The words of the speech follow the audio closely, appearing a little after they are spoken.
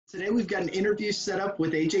Today we've got an interview set up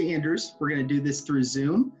with AJ Andrews. We're going to do this through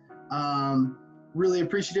Zoom. Really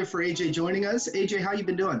appreciative for AJ joining us. AJ, how you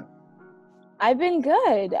been doing? I've been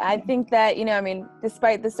good. I think that,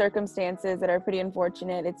 despite the circumstances that are pretty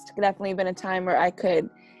unfortunate, it's definitely been a time where I could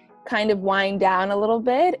kind of wind down a little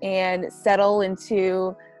bit and settle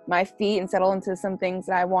into my feet and settle into some things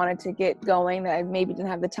that I wanted to get going that I maybe didn't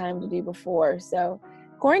have the time to do before. So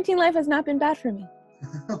quarantine life has not been bad for me.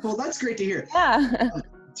 Well, that's great to hear. Yeah.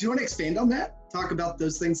 Do you want to expand on that? Talk about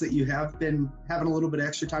those things that you have been having a little bit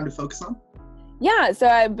extra time to focus on? Yeah, so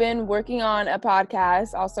I've been working on a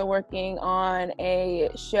podcast, also working on a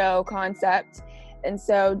show concept. And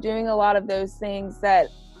so doing a lot of those things that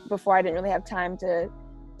before I didn't really have time to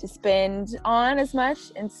spend on as much.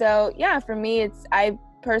 And so, yeah, for me, I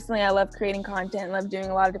love creating content, love doing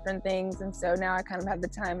a lot of different things. And so now I kind of have the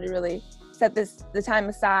time to really set the time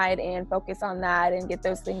aside and focus on that and get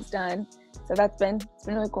those things done. So it's been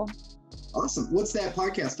really cool. Awesome. What's that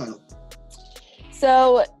podcast title?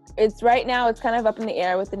 So it's kind of up in the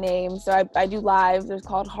air with the name. So I do live. They're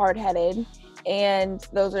called Hard Headed. And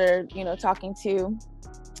those are, talking to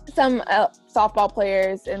some softball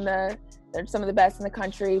players they're some of the best in the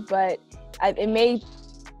country, but it may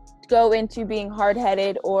go into being hard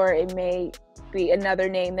headed, or it may be another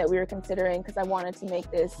name that we were considering because I wanted to make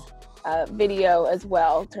this video as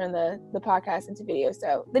well, turn the podcast into video.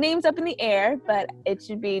 So the name's up in the air, but it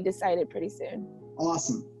should be decided pretty soon.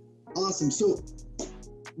 Awesome. So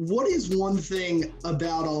what is one thing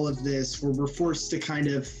about all of this where we're forced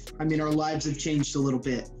to our lives have changed a little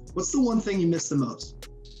bit. What's the one thing you miss the most?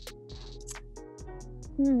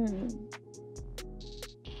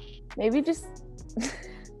 Maybe just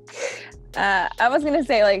I was going to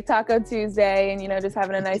say like Taco Tuesday and, just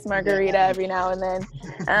having a nice margarita every now and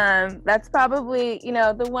then. That's probably,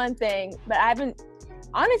 the one thing. But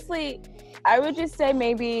honestly, I would just say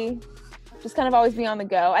maybe just kind of always be on the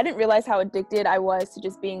go. I didn't realize how addicted I was to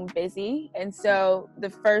just being busy. And so the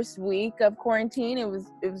first week of quarantine, it was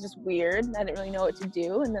just weird. I didn't really know what to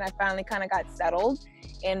do. And then I finally kind of got settled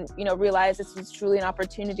and, realized this was truly an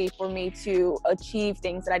opportunity for me to achieve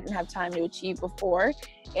things that I didn't have time to achieve before.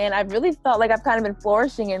 And I've really felt like I've kind of been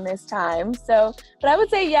flourishing in this time. So, but I would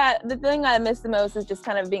say, yeah, the thing I miss the most is just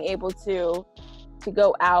kind of being able to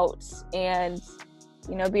go out and,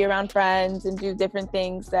 be around friends and do different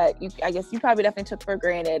things that I guess you probably definitely took for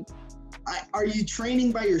granted. Are you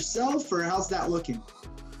training by yourself, or how's that looking?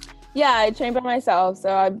 Yeah, I train by myself. So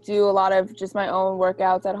I do a lot of just my own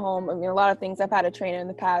workouts at home. I mean, a lot of things I've had a trainer in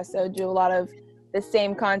the past. So I do a lot of the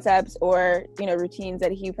same concepts or, routines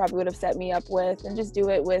that he probably would have set me up with, and just do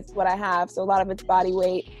it with what I have. So a lot of it's body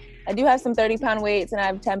weight. I do have some 30-pound weights and I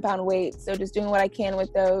have 10-pound weights. So just doing what I can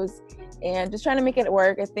with those and just trying to make it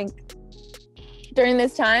work. I think during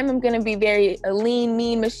this time, I'm going to be a lean,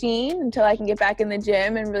 mean machine until I can get back in the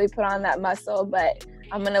gym and really put on that muscle. But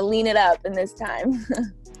I'm going to lean it up in this time.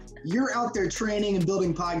 You're out there training and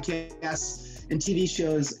building podcasts and TV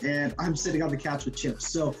shows, and I'm sitting on the couch with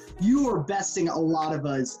chips. So you are besting a lot of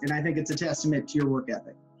us, and I think it's a testament to your work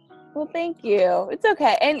ethic. Well, thank you. It's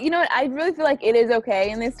okay. And you know what? I really feel like it is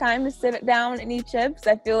okay in this time to sit down and eat chips.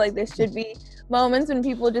 I feel like this should be moments when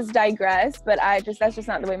people just digress, but that's just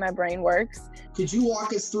not the way my brain works. Could you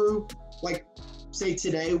walk us through, say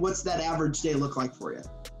today, what's that average day look like for you?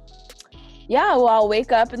 Yeah, well, I'll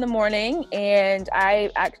wake up in the morning and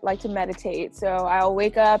I like to meditate. So I'll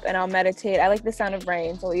wake up and I'll meditate. I like the sound of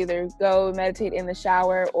rain. So I'll either go meditate in the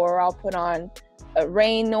shower, or I'll put on a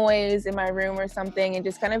rain noise in my room or something and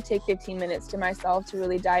just kind of take 15 minutes to myself to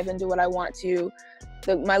really dive into what I want to,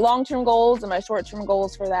 my long-term goals and my short-term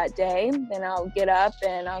goals for that day. Then I'll get up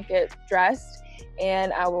and I'll get dressed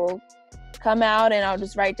and I will come out and I'll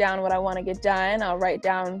just write down what I want to get done. I'll write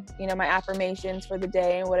down, my affirmations for the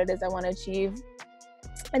day and what it is I want to achieve.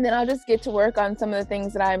 And then I'll just get to work on some of the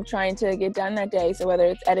things that I'm trying to get done that day. So whether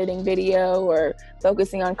it's editing video or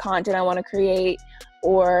focusing on content I want to create,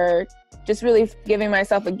 or just really giving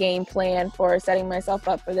myself a game plan for setting myself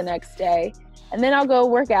up for the next day. And then I'll go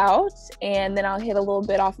work out, and then I'll hit a little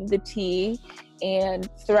bit off of the tee and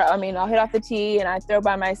I'll hit off the tee and I throw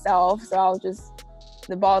by myself. So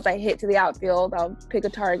the balls I hit to the outfield, I'll pick a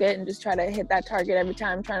target and just try to hit that target every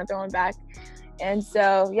time I'm trying to throw them back. And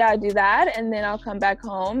so, yeah, I do that. And then I'll come back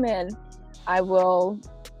home and I will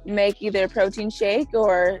make either a protein shake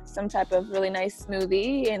or some type of really nice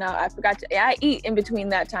smoothie. And I eat in between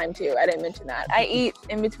that time too. I didn't mention that. I eat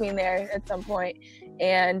in between there at some point.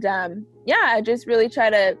 And I just really try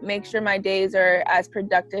to make sure my days are as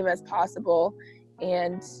productive as possible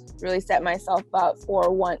and really set myself up for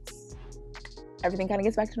once everything kind of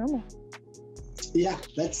gets back to normal. Yeah,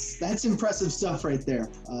 that's impressive stuff right there.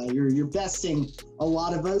 You're besting a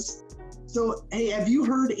lot of us. So, hey, have you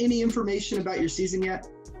heard any information about your season yet?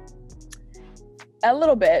 A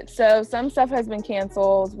little bit. So some stuff has been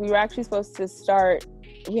canceled. We were actually supposed to start.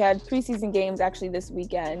 We had preseason games actually this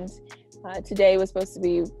weekend. Today was supposed to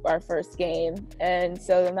be our first game, and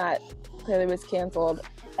so then that clearly was canceled.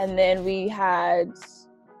 And then we had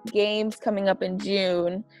games coming up in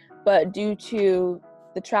June, but due to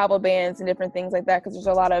the travel bans and different things like that, because there's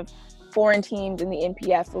a lot of foreign teams in the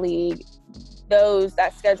NPF league,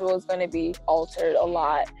 that schedule is going to be altered a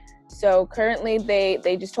lot. So currently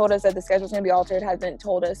they just told us that the schedule is going to be altered. Hasn't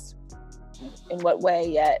told us in what way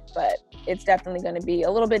yet, but it's definitely going to be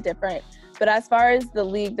a little bit different. But as far as the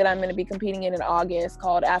league that I'm going to be competing in August,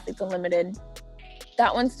 called Athletes Unlimited,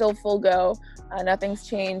 that one's still full go. Nothing's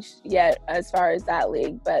changed yet as far as that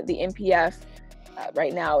league, but the NPF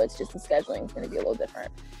right now, it's just the scheduling is going to be a little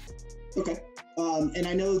different. Okay. And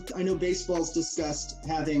I know baseball's discussed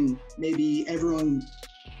having maybe everyone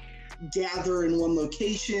gather in one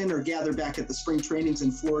location or gather back at the spring trainings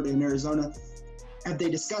in Florida and Arizona. Have they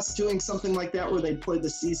discussed doing something like that where they play the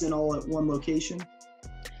season all at one location?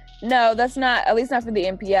 No, that's not, at least not for the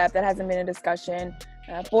NPF. That hasn't been a discussion.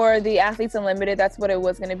 For the Athletes Unlimited, that's what it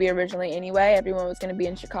was going to be originally anyway. Everyone was going to be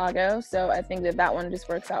in Chicago. So I think that one just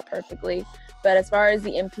works out perfectly. But as far as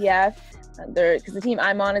the NPF, because the team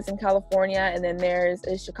I'm on is in California, and then there's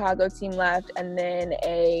a Chicago team left, and then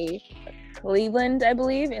a Cleveland, I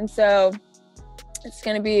believe. And so it's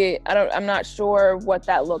going to be, I'm not sure what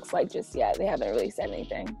that looks like just yet. They haven't really said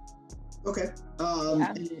anything. Okay.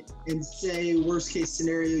 Yeah. And say worst case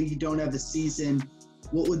scenario, you don't have a season.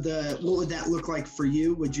 What would that look like for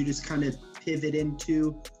you? Would you just kind of pivot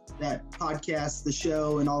into that podcast, the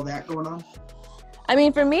show, and all that going on? I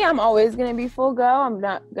mean, for me, I'm always going to be full go. I'm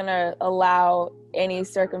not going to allow any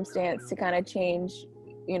circumstance to kind of change,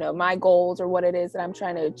 my goals or what it is that I'm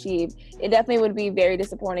trying to achieve. It definitely would be very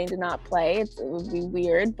disappointing to not play. It would be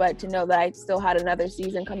weird, but to know that I still had another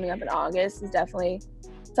season coming up in August is definitely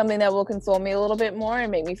something that will console me a little bit more and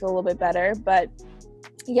make me feel a little bit better. But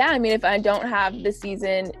yeah, I mean, if I don't have the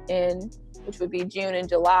season which would be June and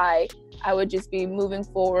July, I would just be moving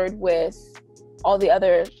forward with all the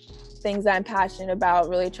other things that I'm passionate about,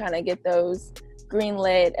 really trying to get those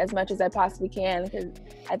greenlit as much as I possibly can. Because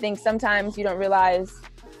I think sometimes you don't realize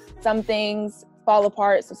some things fall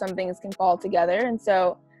apart, so some things can fall together. And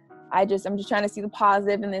so I'm just trying to see the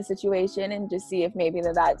positive in this situation and just see if maybe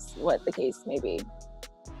that's what the case may be.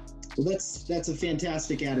 Well, that's a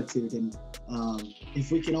fantastic attitude, and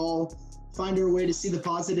if we can all find our way to see the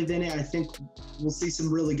positive in it, I think we'll see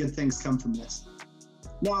some really good things come from this.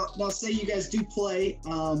 Now say you guys do play,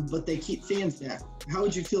 but they keep fans back. How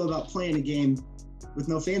would you feel about playing a game with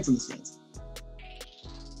no fans in the stands?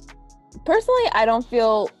 Personally, I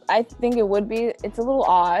think it's a little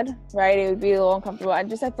odd, right? It would be a little uncomfortable. I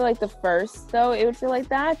feel like the first, though, it would feel like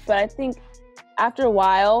that. But I think after a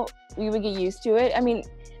while, we would get used to it. I mean,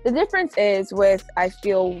 the difference is with, I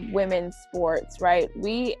feel, women's sports, right?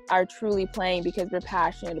 We are truly playing because we're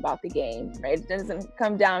passionate about the game, right? It doesn't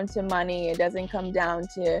come down to money. It doesn't come down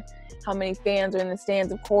to how many fans are in the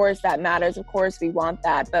stands. Of course, that matters. Of course, we want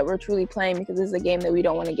that. But we're truly playing because this is a game that we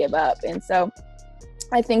don't want to give up. And so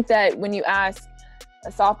I think that when you ask a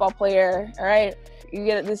softball player, all right, you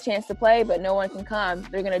get this chance to play, but no one can come,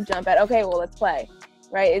 they're going to jump at, okay, well, let's play.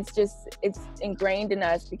 Right? It's ingrained in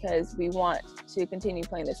us because we want to continue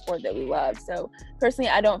playing the sport that we love. So personally,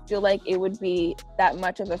 I don't feel like it would be that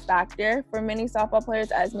much of a factor for many softball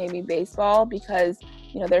players as maybe baseball, because,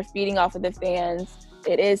 they're feeding off of the fans.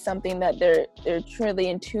 It is something that they're truly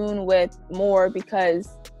in tune with more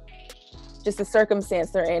because just the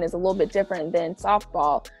circumstance they're in is a little bit different than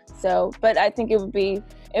softball. So, but I think it would be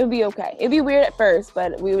okay. It'd be weird at first,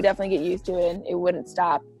 but we would definitely get used to it, and it wouldn't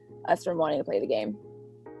stop us from wanting to play the game.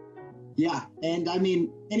 Yeah, and I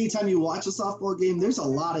mean, anytime you watch a softball game, there's a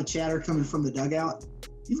lot of chatter coming from the dugout.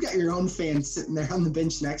 You've got your own fans sitting there on the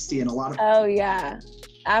bench next to you, and a lot of. Oh yeah,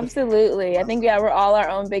 absolutely. I think we're all our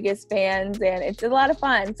own biggest fans, and it's a lot of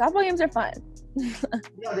fun. Softball games are fun.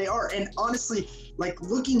 Yeah, they are. And honestly, like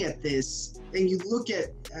looking at this, and you look at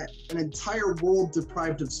an entire world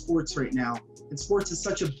deprived of sports right now, and sports is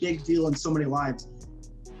such a big deal in so many lives.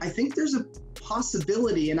 I think there's a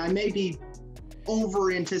possibility, and I may be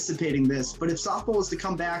over anticipating this, but if softball was to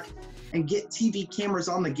come back and get TV cameras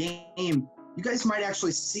on the game, you guys might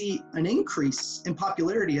actually see an increase in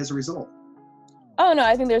popularity as a result. Oh no,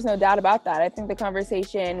 I think there's no doubt about that. I think the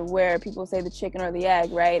conversation where people say the chicken or the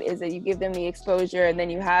egg, right, is that you give them the exposure and then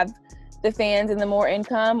you have the fans and the more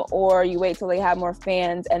income, or you wait till they have more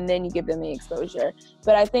fans and then you give them the exposure.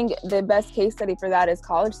 But I think the best case study for that is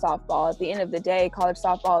college softball. At the end of the day, college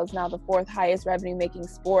softball is now the 4th highest revenue making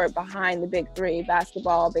sport behind the big 3,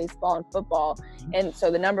 basketball, baseball, and football. And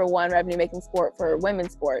so the number 1 revenue making sport for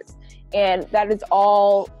women's sports. And that is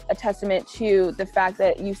all a testament to the fact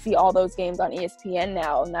that you see all those games on ESPN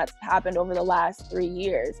now, and that's happened over the last 3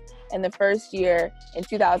 years. And the first year in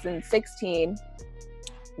 2016,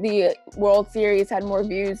 the World Series had more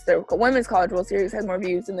views, the Women's College World Series had more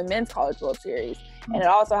views than the Men's College World Series. And it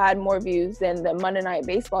also had more views than the Monday Night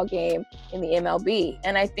Baseball game in the MLB.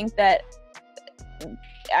 And I think that,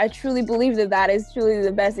 I truly believe that that is truly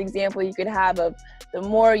the best example you could have of the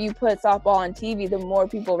more you put softball on TV, the more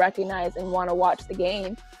people recognize and want to watch the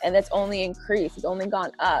game. And that's only increased. It's only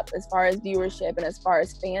gone up as far as viewership and as far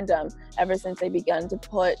as fandom ever since they begun to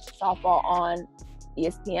put softball on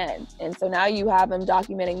ESPN. And so now you have them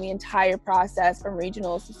documenting the entire process from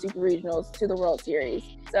regionals to super regionals to the World Series.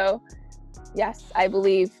 So yes, I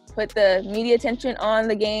believe put the media attention on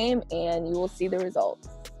the game and you will see the results.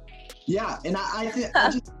 Yeah, and I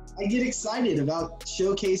get excited about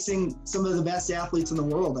showcasing some of the best athletes in the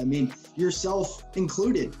world. I mean, yourself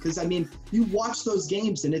included, because I mean, you watch those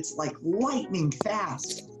games and it's like lightning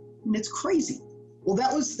fast, and it's crazy. Well,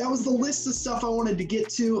 that was the list of stuff I wanted to get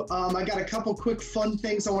to. I got a couple quick fun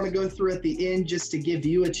things I want to go through at the end, just to give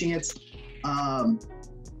you a chance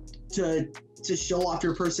to show off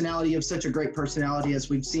your personality. You have such a great personality, as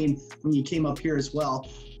we've seen when you came up here as well.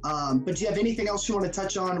 But do you have anything else you want to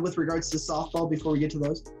touch on with regards to softball before we get to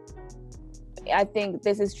those? I think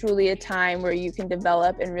this is truly a time where you can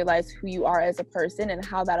develop and realize who you are as a person and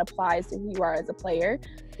how that applies to who you are as a player.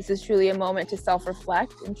 This is truly a moment to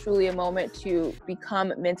self-reflect and truly a moment to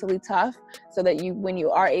become mentally tough, so that you, when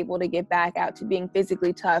you are able to get back out to being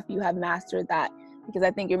physically tough, you have mastered that. Because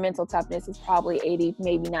I think your mental toughness is probably 80,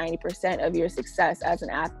 maybe 90% of your success as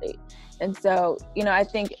an athlete. And so, you know, I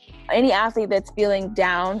think any athlete that's feeling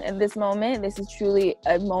down in this moment, this is truly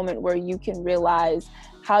a moment where you can realize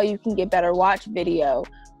how you can get better. Watch video,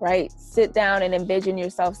 right? Sit down and envision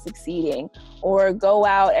yourself succeeding, or go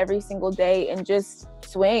out every single day and just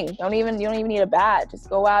swing. You don't even need a bat.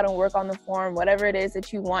 Just go out and work on the form, whatever it is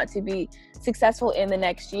that you want to be successful in the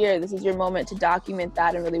next year. This is your moment to document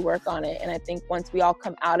that and really work on it. And I think once we all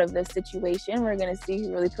come out of this situation, we're going to see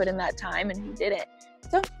who really put in that time and who didn't.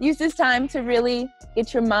 So use this time to really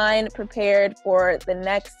get your mind prepared for the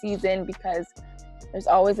next season, because there's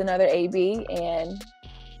always another AB, and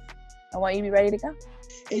I want you to be ready to go.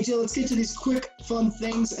 AJ, let's get to these quick, fun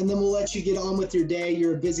things, and then we'll let you get on with your day.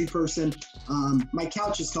 You're a busy person. My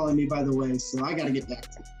couch is calling me, by the way, so I got to get back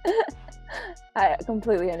to it. I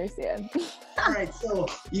completely understand. All right, so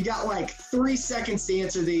you got like 3 seconds to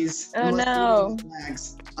answer these. Oh, no.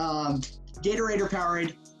 Flags. Gatorade or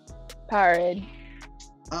Powerade? Powerade.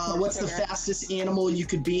 What's the fastest animal you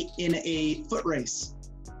could beat in a foot race?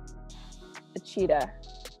 A cheetah.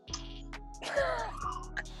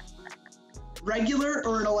 Regular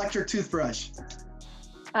or an electric toothbrush?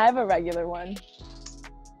 I have a regular one.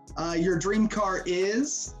 Your dream car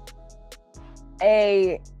is?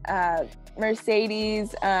 A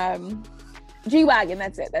Mercedes G-Wagon.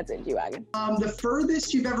 That's it, G-Wagon. The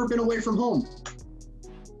furthest you've ever been away from home?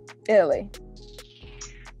 Italy.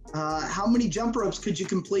 How many jump ropes could you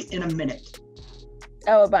complete in a minute?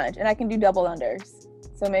 Oh, a bunch. And I can do double unders.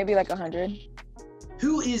 So maybe like 100.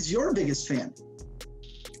 Who is your biggest fan?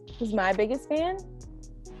 Who's my biggest fan?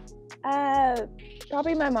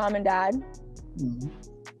 Probably my mom and dad. Mm-hmm.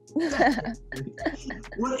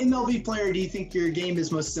 What MLB player do you think your game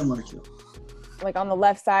is most similar to? Like on the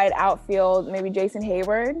left side, outfield, maybe Jason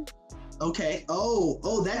Hayward. Okay.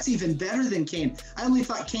 Oh, that's even better than Kane. I only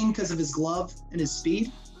thought Kane because of his glove and his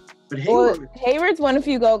speed. But Hayward. Well, Hayward's won a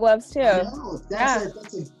few Gold Gloves too. I know.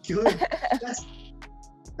 That's a good.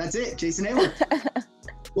 That's it, Jason Hayward.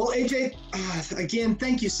 Well, AJ, again,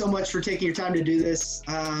 thank you so much for taking your time to do this.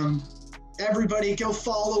 Everybody, go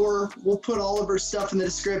follow her. We'll put all of her stuff in the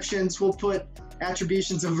descriptions. We'll put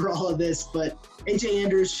attributions over all of this. But AJ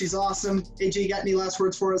Andrews, she's awesome. AJ, you got any last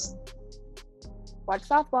words for us? Watch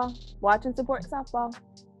softball. Watch and support softball.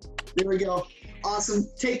 There we go. Awesome.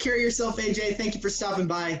 Take care of yourself, AJ. Thank you for stopping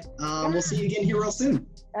by. We'll see you again here real soon.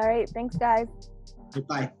 All right. Thanks, guys.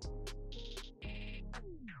 Bye.